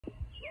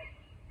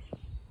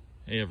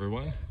Hey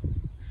everyone,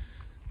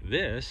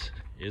 this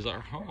is our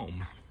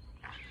home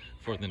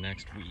for the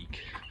next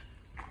week.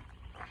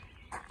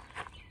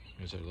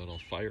 There's our little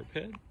fire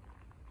pit.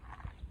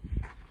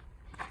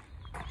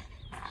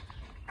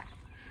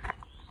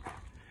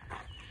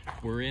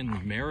 We're in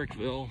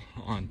Merrickville,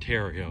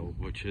 Ontario,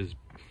 which is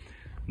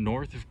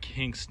north of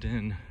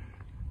Kingston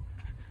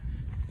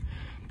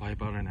by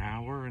about an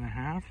hour and a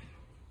half,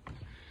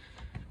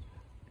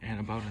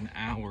 and about an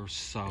hour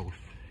south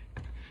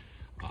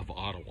of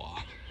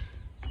Ottawa.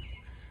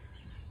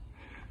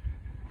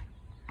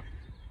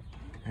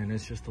 And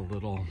it's just a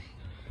little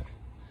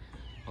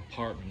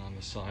apartment on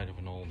the side of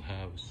an old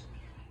house.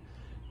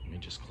 Let me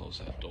just close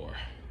that door.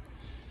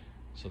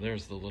 So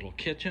there's the little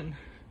kitchen.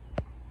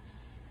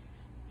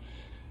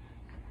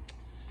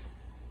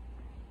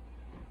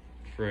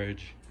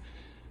 Fridge.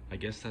 I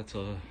guess that's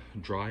a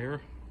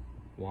dryer,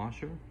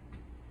 washer.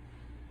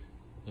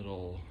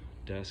 Little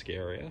desk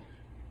area.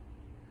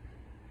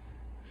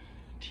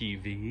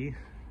 TV.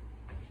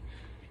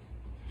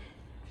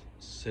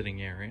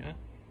 Sitting area.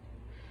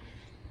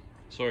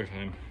 Sorry if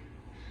I'm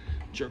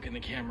jerking the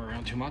camera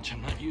around too much.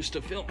 I'm not used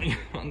to filming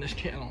on this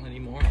channel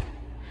anymore.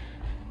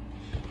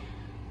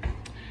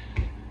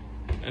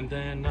 And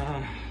then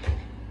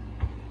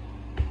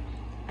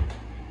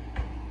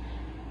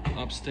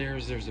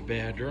upstairs there's a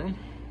bedroom.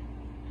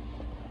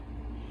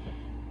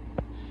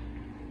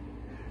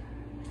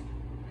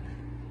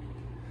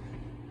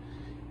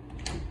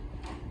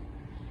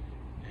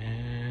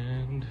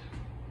 And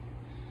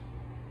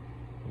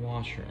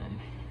washroom.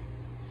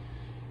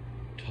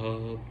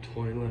 Tub,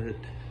 toilet,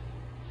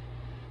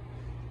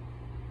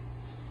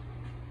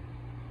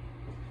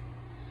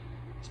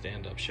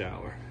 stand-up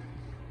shower.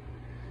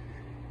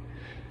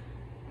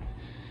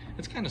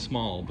 It's kind of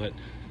small, but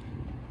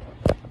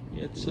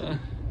it's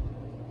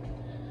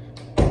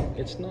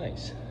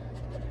nice.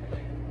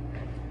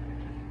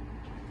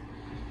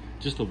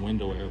 Just a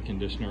window air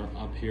conditioner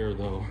up here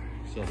though,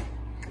 so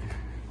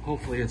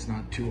hopefully it's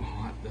not too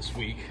hot this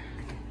week.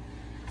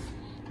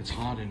 It's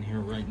hot in here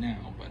right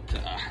now, but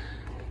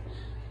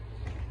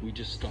we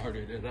just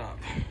started it up.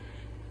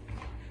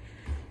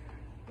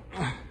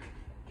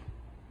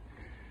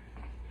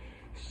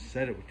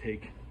 Said it would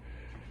take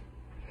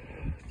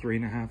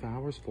 3.5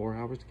 hours, 4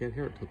 hours to get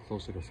here. It took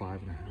closer to 5.5.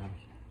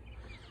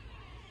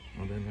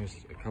 And then there's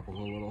a couple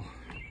of little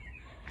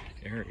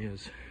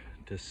areas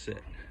to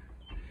sit.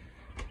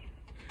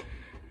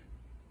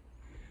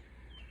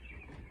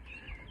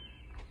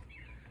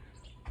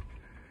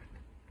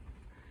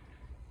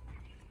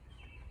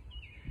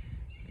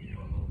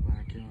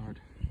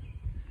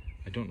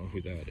 I don't know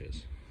who that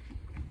is.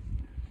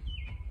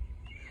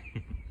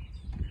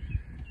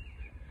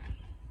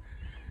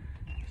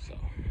 So.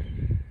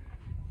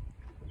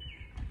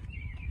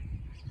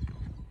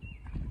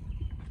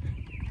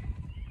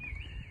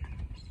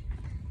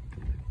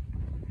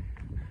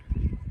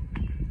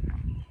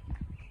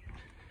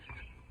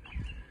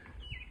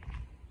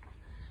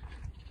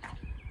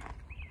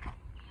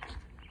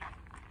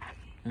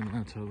 And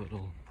that's our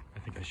little, I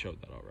think I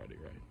showed that already,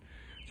 right?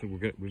 So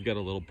we've got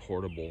a little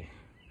portable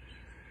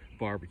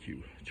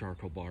barbecue,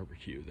 charcoal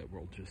barbecue that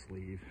we'll just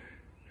leave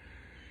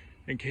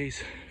in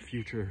case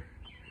future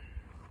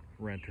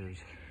renters,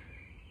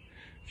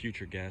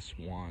 future guests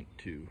want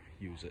to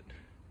use it.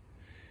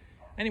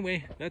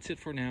 Anyway, that's it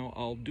for now.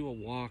 I'll do a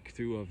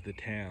walkthrough of the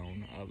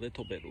town a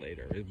little bit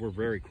later. We're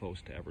very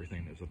close to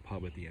everything. There's a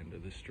pub at the end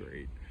of the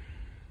street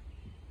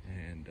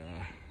and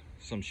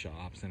some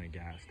shops and a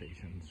gas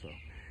station. So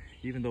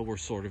even though we're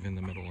sort of in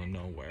the middle of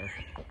nowhere,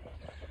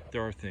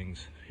 there are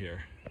things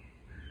here.